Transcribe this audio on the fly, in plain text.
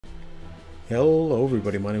Hello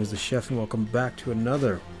everybody, my name is the Chef and welcome back to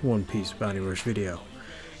another One Piece Bountyverse video.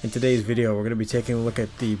 In today's video we're going to be taking a look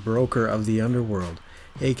at the broker of the underworld,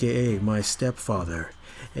 aka my stepfather,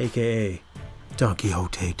 aka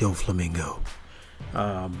Donquixote Doflamingo.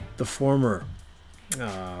 The former,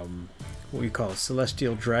 what we call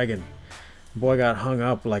celestial dragon. Boy got hung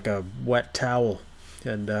up like a wet towel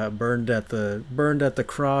and burned at the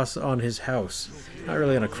cross on his house. Not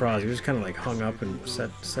really on a cross, he was kind of like hung up and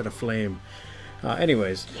set aflame.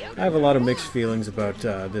 Anyways, I have a lot of mixed feelings about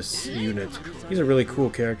this unit. He's a really cool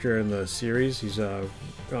character in the series. He's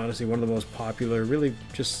honestly one of the most popular, really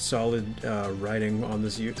just solid writing on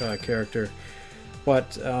this character.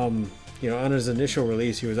 But you know, on his initial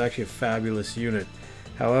release, he was actually a fabulous unit.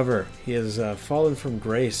 However, he has fallen from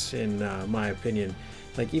grace in my opinion.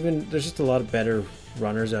 Like, even there's just a lot of better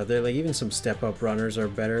runners out there. Like, even some step-up runners are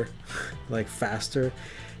better, like faster.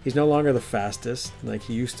 He's no longer the fastest like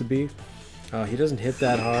he used to be. He doesn't hit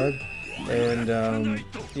that hard, and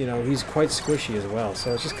you know, he's quite squishy as well.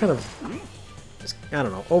 So it's just kind of, I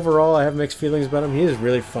don't know. Overall, I have mixed feelings about him. He is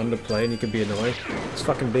really fun to play, and he can be annoying. This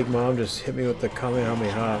fucking Big Mom just hit me with the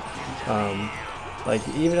Kamehameha. Like,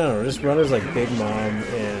 even, I don't know, just runners like Big Mom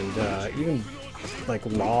and even like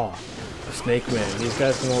Law, Snake Man. These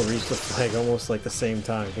guys can all reach the flag almost like the same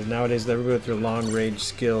time. Because nowadays, everybody with their long range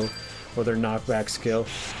skill or their knockback skill,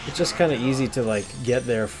 it's just kind of easy to like get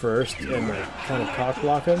there first and like kind of cock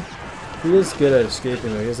block him. He is good at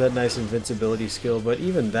escaping though. He has that nice invincibility skill, but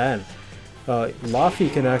even then, Luffy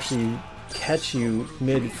can actually catch you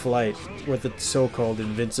mid-flight with the so-called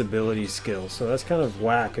invincibility skill. So that's kind of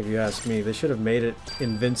whack if you ask me. They should have made it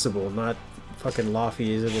invincible, not fucking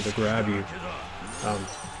Luffy is able to grab you.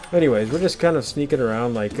 Anyways, we're just kind of sneaking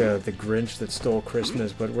around like the Grinch that stole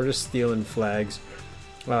Christmas, but we're just stealing flags.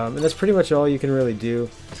 And that's pretty much all you can really do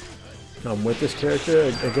with this character.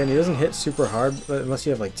 Again, he doesn't hit super hard unless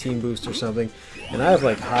you have like team boost or something. And I have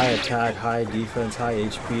like high attack, high defense, high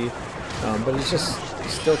HP. But it's just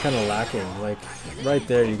still kind of lacking. Like right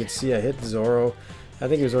there, you can see I hit Zoro. I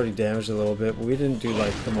think he was already damaged a little bit, but we didn't do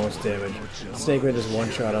like the most damage. Snake Man just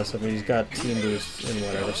one-shot us. I mean, he's got team boost and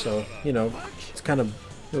whatever, so you know, it's kind of,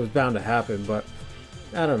 it was bound to happen. But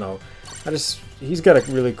I don't know. He's got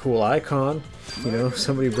a really cool icon. You know,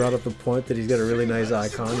 somebody brought up the point that he's got a really nice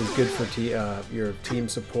icon. He's good for your team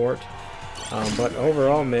support. But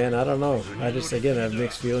overall, man, I don't know. Again, I have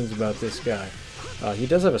mixed feelings about this guy. He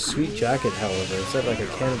does have a sweet jacket, however. Is that like a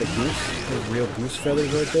Canada Goose? There's real goose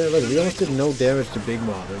feathers right there. Look, we almost did no damage to Big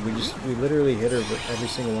Mom, and we literally hit her with every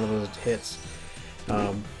single one of those hits.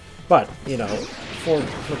 But you know, for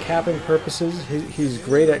capping purposes, he's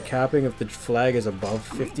great at capping if the flag is above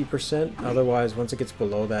 50%. Otherwise, once it gets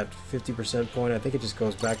below that 50% point, I think it just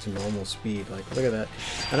goes back to normal speed. Like, look at that.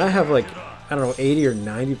 And I have like, I don't know, 80 or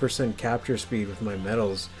 90% capture speed with my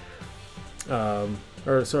medals.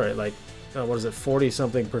 Or sorry, like, what is it, 40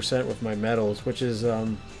 something percent with my medals, which is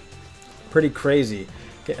pretty crazy.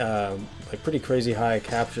 Like pretty crazy high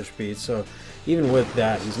capture speed. So even with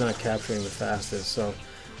that, he's not capturing the fastest. So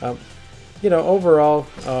you know, overall,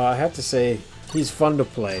 I have to say he's fun to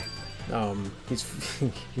play.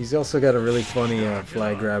 He's also got a really funny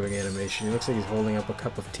flag grabbing animation. He looks like he's holding up a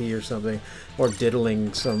cup of tea or something, or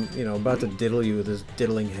diddling some, you know, about to diddle you with his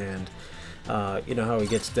diddling hand. You know how he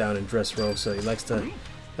gets down in Dressrosa. He likes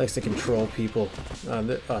to control people.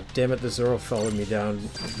 Damn it, the Zoro followed me down,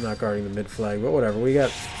 not guarding the mid flag, but whatever. We got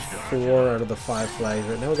 4 out of the 5 flags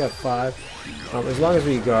right now. We got 5. As long as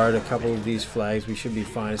we guard a couple of these flags, we should be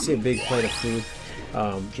fine. I see a big plate of food.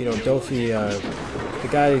 You know, Dofi, the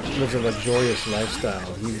guy lives a luxurious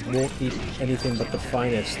lifestyle. He won't eat anything but the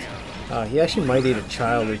finest. He actually might eat a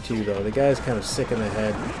child or two, though. The guy's kind of sick in the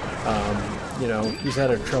head. You know, he's had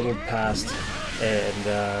a troubled past.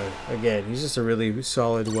 And again, he's just a really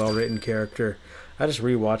solid, well-written character. I just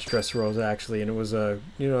rewatched Dressrosa actually, and it was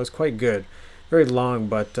you know, it was quite good. Very long,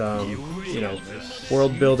 but you know,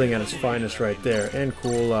 world building at its finest right there, and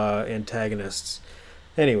cool antagonists.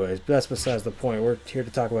 Anyways, but that's besides the point. We're here to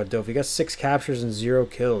talk about Dofi. He got 6 captures and 0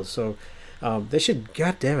 kills, so they should,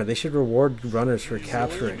 god damn it, they should reward runners for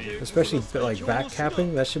capturing, especially like back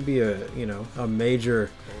capping. That should be a, you know, a major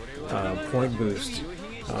point boost.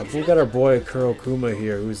 We got our boy Kurokuma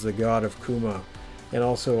here, who's the god of Kuma, and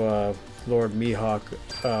also Lord Mihawk,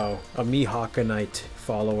 a Mihawkanite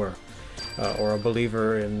follower, or a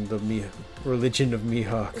believer in the religion of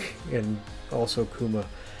Mihawk, and also Kuma.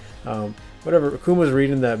 whatever. Akuma's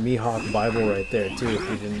reading that Mihawk Bible right there too, if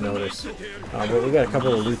you didn't notice. But we got a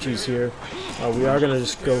couple of Luchis here. We are gonna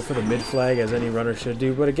just go for the mid flag as any runner should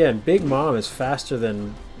do. But again, Big Mom is faster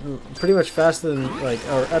than, pretty much faster than, like,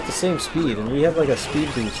 or at the same speed, and we have like a speed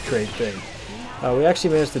boost trait thing. We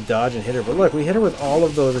actually managed to dodge and hit her, but look, we hit her with all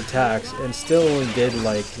of those attacks and still only did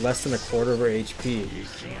like less than a quarter of her HP.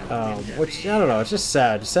 Which, I don't know, it's just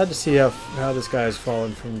sad. It's sad to see how this guy has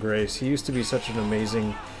fallen from grace. He used to be such an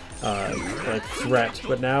amazing like threat,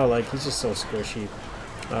 but now like he's just so squishy.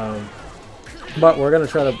 But we're gonna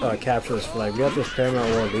try to capture this flag. We got this Paramount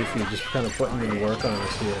War Luffy just kind of putting in work on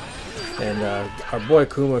us here, and our boy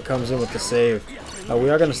Kuma comes in with the save. We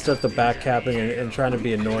are going to start the back capping and trying to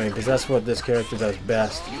be annoying, because that's what this character does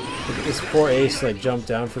best. This poor Ace like jumped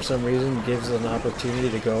down for some reason, gives us an opportunity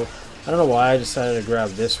to go. I don't know why I decided to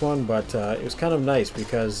grab this one, but it was kind of nice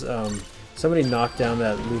because somebody knocked down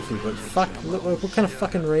that Luffy. But fuck, look, what kind of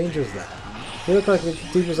fucking range was that? He looked like the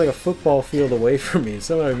dude was like a football field away from me, and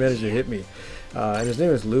somehow he managed to hit me. And his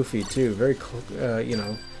name is Luffy too. Very, you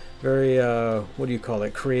know, very what do you call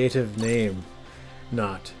it? Creative name,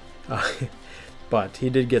 not. But he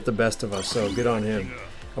did get the best of us, so good on him.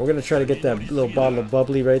 We're gonna try to get that little bottle of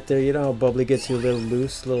bubbly right there. You know how bubbly gets you a little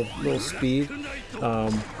loose, little speed.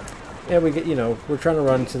 And we get, you know, we're trying to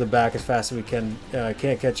run to the back as fast as we can.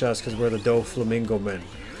 Can't catch us because we're the Doflamingo men.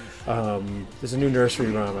 There's a new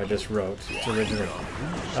nursery rhyme I just wrote. It's original.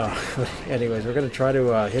 But anyways, we're gonna try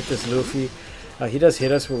to hit this Luffy. He does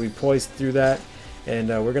hit us, but we poised through that. And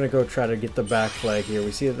we're going to go try to get the back flag here.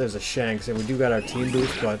 We see that there's a Shanks, and we do got our team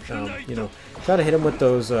boost, but, you know, try to hit him with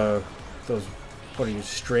those what are you,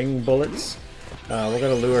 string bullets. We're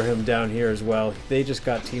going to lure him down here as well. They just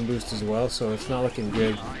got team boost as well, so it's not looking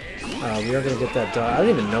good. We are going to get that dodge. I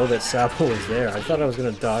didn't even know that Sabo was there. I thought I was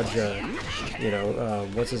going to dodge, you know,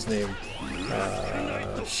 what's his name?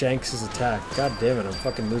 Shanks' attack. God damn it, I'm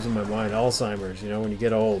fucking losing my mind. Alzheimer's, you know, when you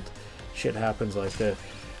get old, shit happens like that.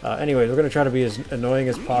 Anyways, we're going to try to be as annoying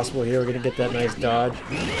as possible here. We're going to get that nice dodge.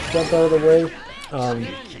 Jump out of the way.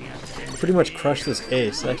 Pretty much crush this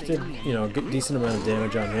Ace. That did, you know, a good, decent amount of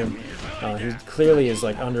damage on him. He clearly is,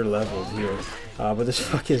 like, under-leveled here. But this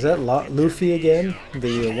fuck, is that Luffy again?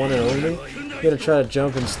 The one and only? We're going to try to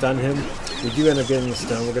jump and stun him. We do end up getting the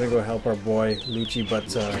stun. We're going to go help our boy, Lucci.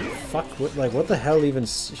 But, fuck, what the hell even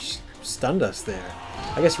stunned us there?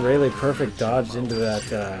 I guess Rayleigh perfect dodged into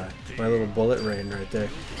that, my little bullet rain right there.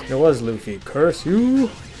 It was Luffy. Curse you!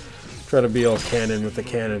 Try to be all canon with the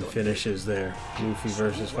cannon finishes there. Luffy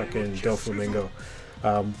versus fucking Doflamingo.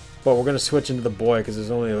 But we're going to switch into the boy because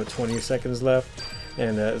there's only about 20 seconds left.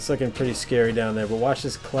 And it's looking pretty scary down there. But watch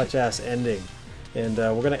this clutch-ass ending. And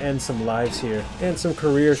we're going to end some lives here. And some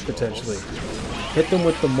careers, potentially. Hit them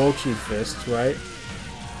with the Mochi Fists, right?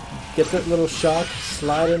 Get that little shock.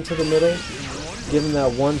 Slide into the middle. Give him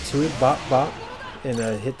that 1-2. Bop, bop. And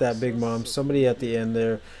hit that Big Mom. Somebody at the end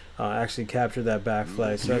there actually captured that back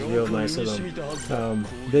flag. So that's real nice of them.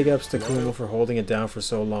 Big ups to Kuma for holding it down for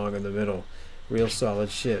so long in the middle. Real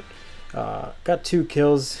solid shit. Got 2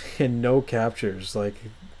 kills and no captures, like,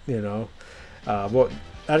 you know. Well,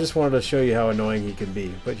 I just wanted to show you how annoying he can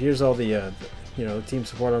be. But here's all the, you know, team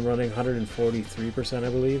support I'm running. 143%, I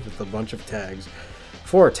believe, with a bunch of tags.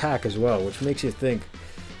 4 attack as well, which makes you think,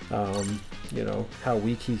 you know, how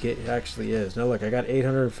weak he actually is. Now look, I got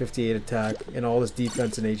 858 attack and all this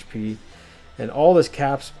defense and HP. And all this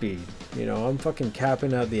cap speed. You know, I'm fucking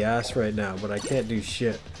capping out the ass right now, but I can't do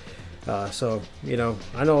shit. So, you know,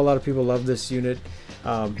 I know a lot of people love this unit.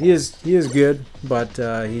 He is good,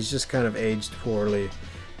 but he's just kind of aged poorly.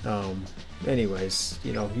 Anyways,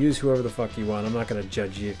 you know, use whoever the fuck you want. I'm not going to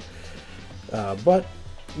judge you. But,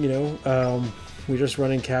 you know, we're just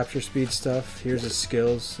running capture speed stuff. Here's his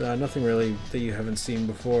skills. Nothing really that you haven't seen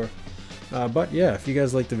before. But yeah, if you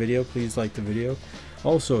guys like the video, please like the video.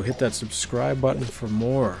 Also, hit that subscribe button for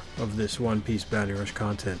more of this One Piece Bounty Rush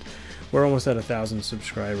content. We're almost at 1,000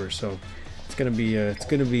 subscribers, so it's gonna be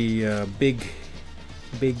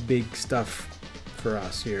big stuff for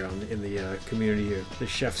us here in the community here, the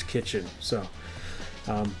Chef's Kitchen. So,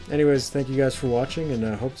 anyways, thank you guys for watching, and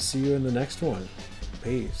I hope to see you in the next one.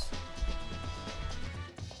 Peace.